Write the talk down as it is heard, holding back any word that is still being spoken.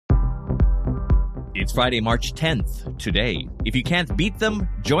It's Friday, March 10th. Today, if you can't beat them,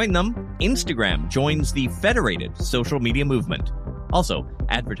 join them. Instagram joins the federated social media movement. Also,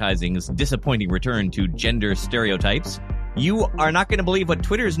 advertising's disappointing return to gender stereotypes. You are not going to believe what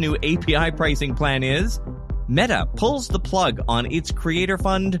Twitter's new API pricing plan is. Meta pulls the plug on its creator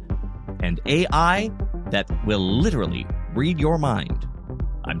fund. And AI that will literally read your mind.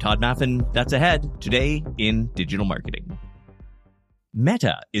 I'm Todd Maffin. That's ahead today in digital marketing.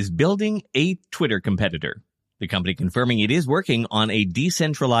 Meta is building a Twitter competitor. The company confirming it is working on a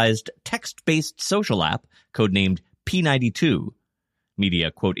decentralized text-based social app codenamed P92.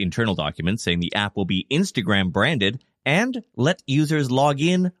 Media quote internal documents saying the app will be Instagram branded and let users log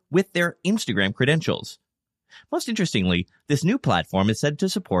in with their Instagram credentials. Most interestingly, this new platform is said to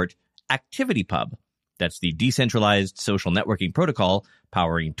support ActivityPub. That's the decentralized social networking protocol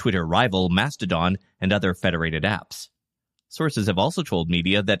powering Twitter rival Mastodon and other federated apps. Sources have also told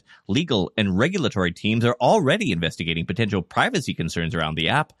media that legal and regulatory teams are already investigating potential privacy concerns around the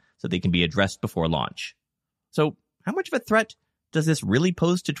app so they can be addressed before launch. So, how much of a threat does this really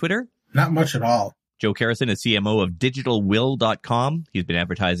pose to Twitter? Not much at all. Joe Carrison is CMO of DigitalWill.com. He's been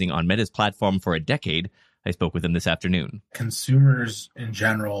advertising on Meta's platform for a decade. I spoke with him this afternoon. Consumers in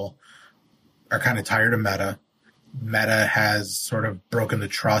general are kind of tired of Meta. Meta has sort of broken the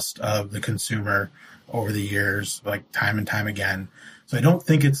trust of the consumer over the years, like time and time again. So I don't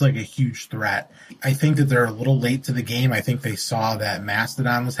think it's like a huge threat. I think that they're a little late to the game. I think they saw that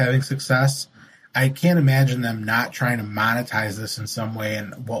Mastodon was having success. I can't imagine them not trying to monetize this in some way.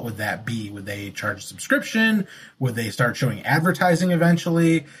 And what would that be? Would they charge a subscription? Would they start showing advertising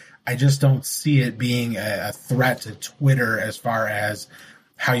eventually? I just don't see it being a threat to Twitter as far as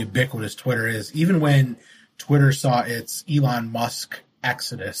how ubiquitous Twitter is. Even when Twitter saw its Elon Musk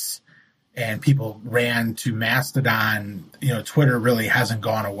exodus and people ran to Mastodon, Twitter really hasn't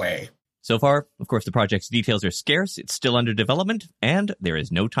gone away. So far, of course, the project's details are scarce, it's still under development, and there is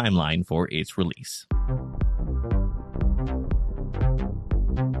no timeline for its release.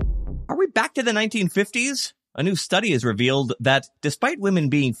 Are we back to the 1950s? A new study has revealed that despite women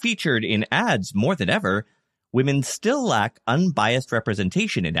being featured in ads more than ever, women still lack unbiased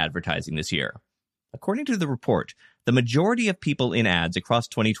representation in advertising this year. According to the report, the majority of people in ads across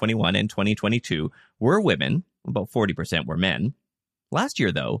 2021 and 2022 were women, about 40% were men. Last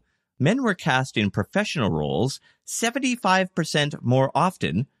year, though, men were cast in professional roles 75% more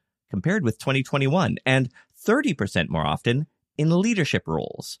often compared with 2021 and 30% more often in leadership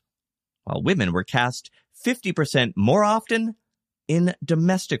roles, while women were cast 50% more often in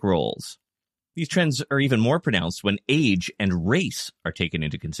domestic roles. These trends are even more pronounced when age and race are taken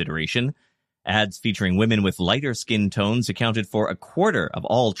into consideration. Ads featuring women with lighter skin tones accounted for a quarter of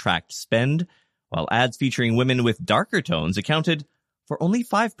all tracked spend, while ads featuring women with darker tones accounted for only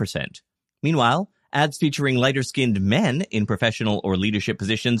 5%. Meanwhile, ads featuring lighter-skinned men in professional or leadership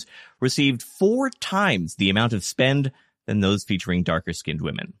positions received 4 times the amount of spend than those featuring darker-skinned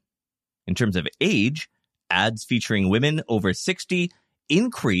women. In terms of age, ads featuring women over 60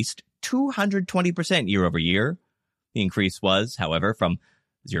 increased 220% year over year. The increase was, however, from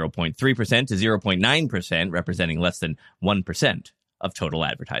 0.3% to 0.9%, representing less than 1% of total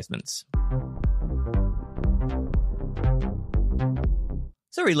advertisements.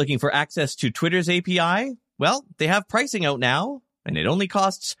 So are you looking for access to Twitter's API? Well, they have pricing out now, and it only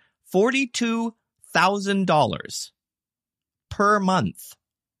costs $42,000 per month.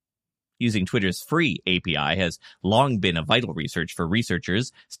 Using Twitter's free API has long been a vital research for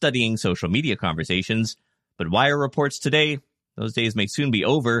researchers studying social media conversations, but Wire reports today those days may soon be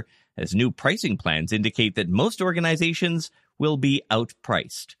over as new pricing plans indicate that most organizations will be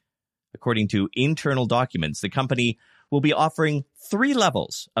outpriced. According to internal documents, the company will be offering 3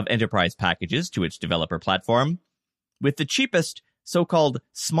 levels of enterprise packages to its developer platform. With the cheapest, so-called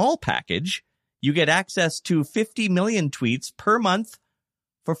small package, you get access to 50 million tweets per month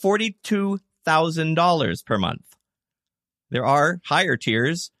for $42,000 per month. There are higher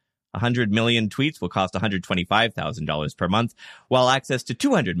tiers. 100 million tweets will cost $125,000 per month, while access to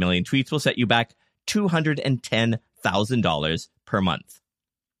 200 million tweets will set you back $210,000 per month.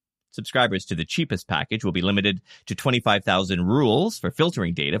 Subscribers to the cheapest package will be limited to 25,000 rules for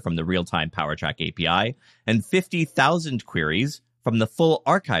filtering data from the real-time PowerTrack API and 50,000 queries from the full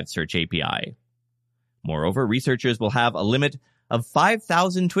archive search API. Moreover, researchers will have a limit of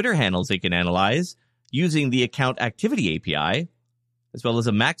 5,000 Twitter handles they can analyze using the Account Activity API, as well as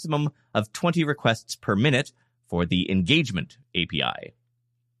a maximum of 20 requests per minute for the Engagement API.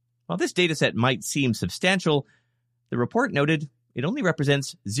 While this dataset might seem substantial, the report noted it only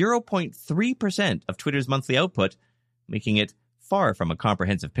represents 0.3% of Twitter's monthly output, making it far from a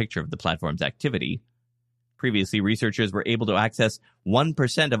comprehensive picture of the platform's activity. Previously, researchers were able to access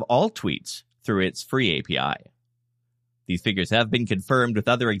 1% of all tweets through its free API. These figures have been confirmed with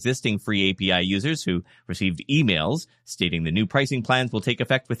other existing free API users who received emails stating the new pricing plans will take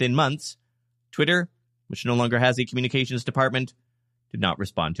effect within months. Twitter, which no longer has a communications department, did not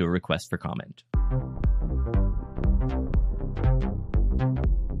respond to a request for comment.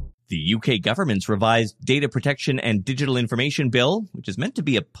 The UK government's revised Data Protection and Digital Information Bill, which is meant to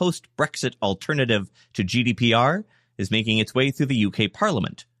be a post-Brexit alternative to GDPR, is making its way through the UK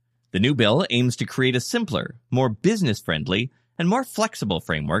Parliament. The new bill aims to create a simpler, more business-friendly, and more flexible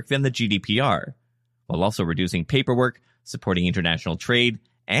framework than the GDPR, while also reducing paperwork, supporting international trade,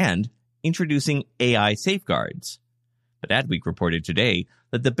 and introducing AI safeguards. But Adweek reported today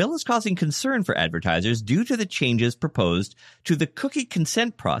that the bill is causing concern for advertisers due to the changes proposed to the cookie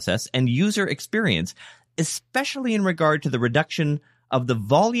consent process and user experience, especially in regard to the reduction of the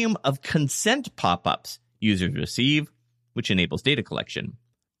volume of consent pop-ups users receive, which enables data collection.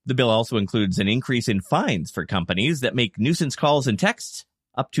 The bill also includes an increase in fines for companies that make nuisance calls and texts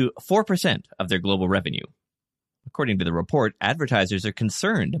up to 4% of their global revenue. According to the report, advertisers are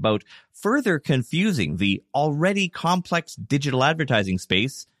concerned about further confusing the already complex digital advertising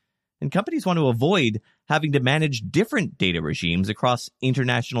space, and companies want to avoid having to manage different data regimes across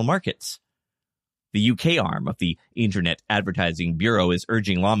international markets. The UK arm of the Internet Advertising Bureau is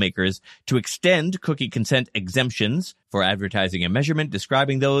urging lawmakers to extend cookie consent exemptions for advertising and measurement,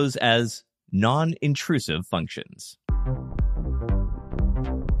 describing those as non-intrusive functions.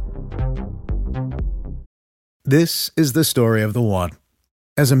 This is the story of the one.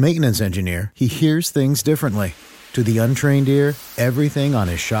 As a maintenance engineer, he hears things differently. To the untrained ear, everything on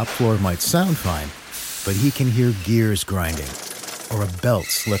his shop floor might sound fine, but he can hear gears grinding or a belt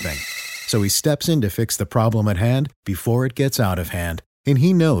slipping. So he steps in to fix the problem at hand before it gets out of hand. And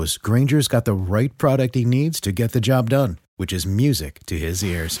he knows Grainger's got the right product he needs to get the job done, which is music to his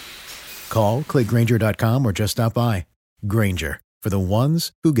ears. Call, click Grainger.com, or just stop by. Grainger, for the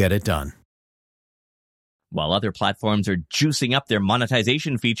ones who get it done. While other platforms are juicing up their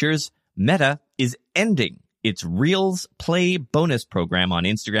monetization features, Meta is ending its Reels Play bonus program on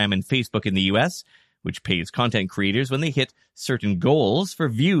Instagram and Facebook in the US, which pays content creators when they hit certain goals for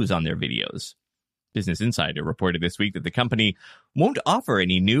views on their videos. Business Insider reported this week that the company won't offer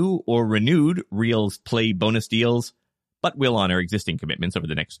any new or renewed Reels Play bonus deals, but will honor existing commitments over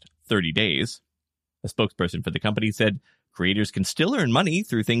the next 30 days. A spokesperson for the company said creators can still earn money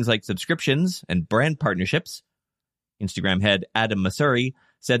through things like subscriptions and brand partnerships. Instagram head Adam Mosseri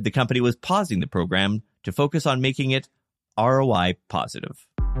said the company was pausing the program to focus on making it ROI positive.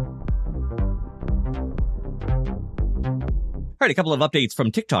 All right, a couple of updates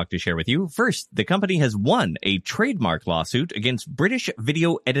from TikTok to share with you. First, the company has won a trademark lawsuit against British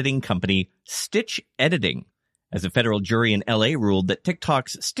video editing company Stitch Editing, as a federal jury in LA ruled that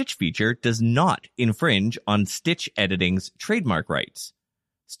TikTok's Stitch feature does not infringe on Stitch Editing's trademark rights.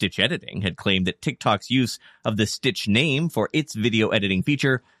 Stitch Editing had claimed that TikTok's use of the Stitch name for its video editing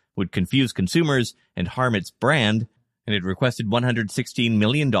feature would confuse consumers and harm its brand, and had requested $116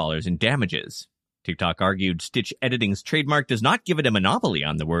 million in damages. TikTok argued Stitch Editing's trademark does not give it a monopoly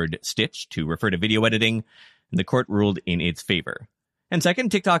on the word Stitch to refer to video editing, and the court ruled in its favor. And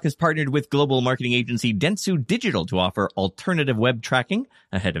second, TikTok has partnered with global marketing agency Dentsu Digital to offer alternative web tracking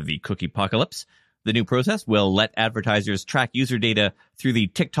ahead of the cookie apocalypse. The new process will let advertisers track user data through the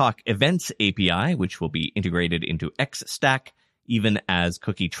TikTok Events API, which will be integrated into XStack, even as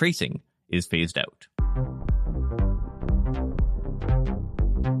cookie tracing is phased out.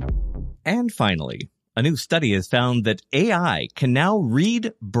 And finally, a new study has found that AI can now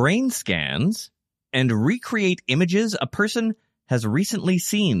read brain scans and recreate images a person has recently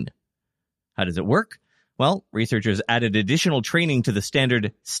seen. How does it work? Well, researchers added additional training to the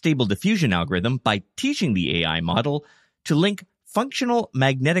standard Stable Diffusion algorithm by teaching the AI model to link functional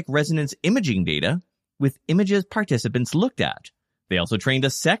magnetic resonance imaging data with images participants looked at. They also trained a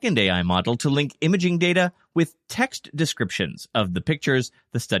second AI model to link imaging data with text descriptions of the pictures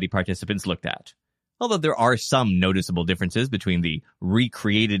the study participants looked at. Although there are some noticeable differences between the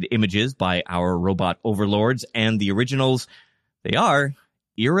recreated images by our robot overlords and the originals, they are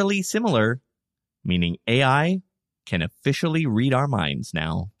eerily similar, meaning AI can officially read our minds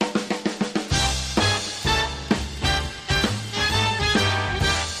now.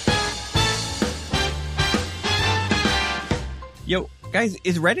 Yo, guys,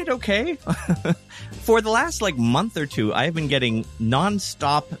 is Reddit okay? For the last month or two, I've been getting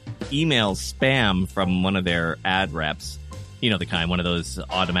nonstop email spam from one of their ad reps. You know, the kind, one of those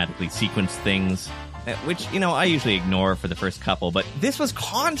automatically sequenced things. which, I usually ignore for the first couple, but this was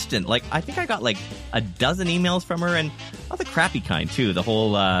constant. Like, I think I got like a dozen emails from her, and not the crappy kind, too. The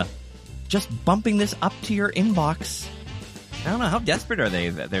whole, just bumping this up to your inbox. I don't know, how desperate are they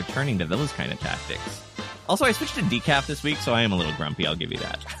that they're turning to those kind of tactics? Also, I switched to decaf this week, so I am a little grumpy, I'll give you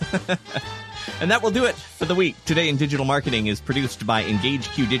that. And that will do it for the week. Today in Digital Marketing is produced by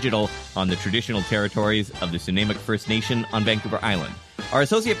EngageQ Digital on the traditional territories of the Sunamik First Nation on Vancouver Island. Our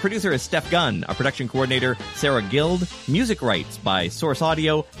associate producer is Steph Gunn. Our production coordinator, Sarah Guild. Music rights by Source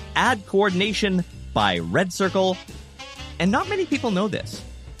Audio. Ad coordination by Red Circle. And not many people know this,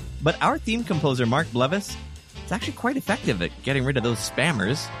 but our theme composer, Mark Blevis, is actually quite effective at getting rid of those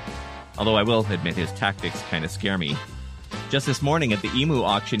spammers. Although I will admit his tactics kind of scare me. Just this morning at the Emu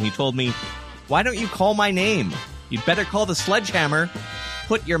auction, he told me, "Why don't you call my name? You'd better call the sledgehammer.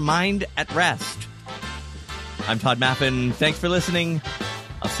 Put your mind at rest." I'm Todd Maffin. Thanks for listening.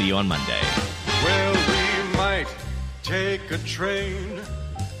 I'll see you on Monday. Well, we might take a train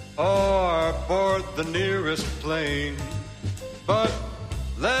or board the nearest plane, but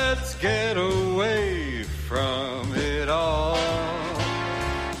let's get away from it all.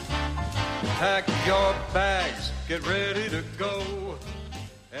 Pack your bags, get ready to go,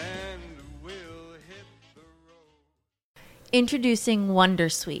 and we'll hit the road. Introducing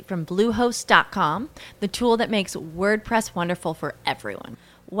Wondersuite from Bluehost.com, the tool that makes WordPress wonderful for everyone.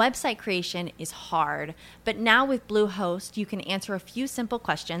 Website creation is hard, but now with Bluehost, you can answer a few simple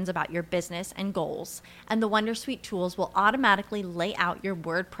questions about your business and goals, and the Wondersuite tools will automatically lay out your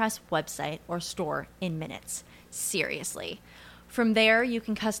WordPress website or store in minutes. Seriously. From there, you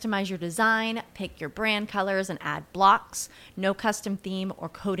can customize your design, pick your brand colors, and add blocks. No custom theme or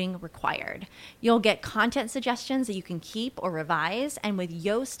coding required. You'll get content suggestions that you can keep or revise, and with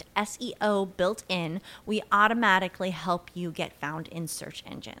Yoast SEO built in, we automatically help you get found in search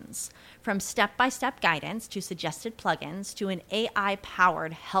engines. From step-by-step guidance to suggested plugins to an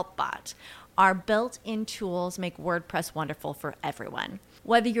AI-powered help bot, our built-in tools make WordPress wonderful for everyone.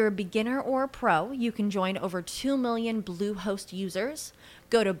 Whether you're a beginner or a pro, you can join over 2 million Bluehost users.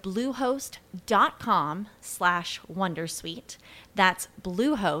 Go to bluehost.com/wondersuite. That's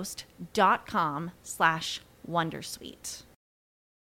bluehost.com/wondersuite.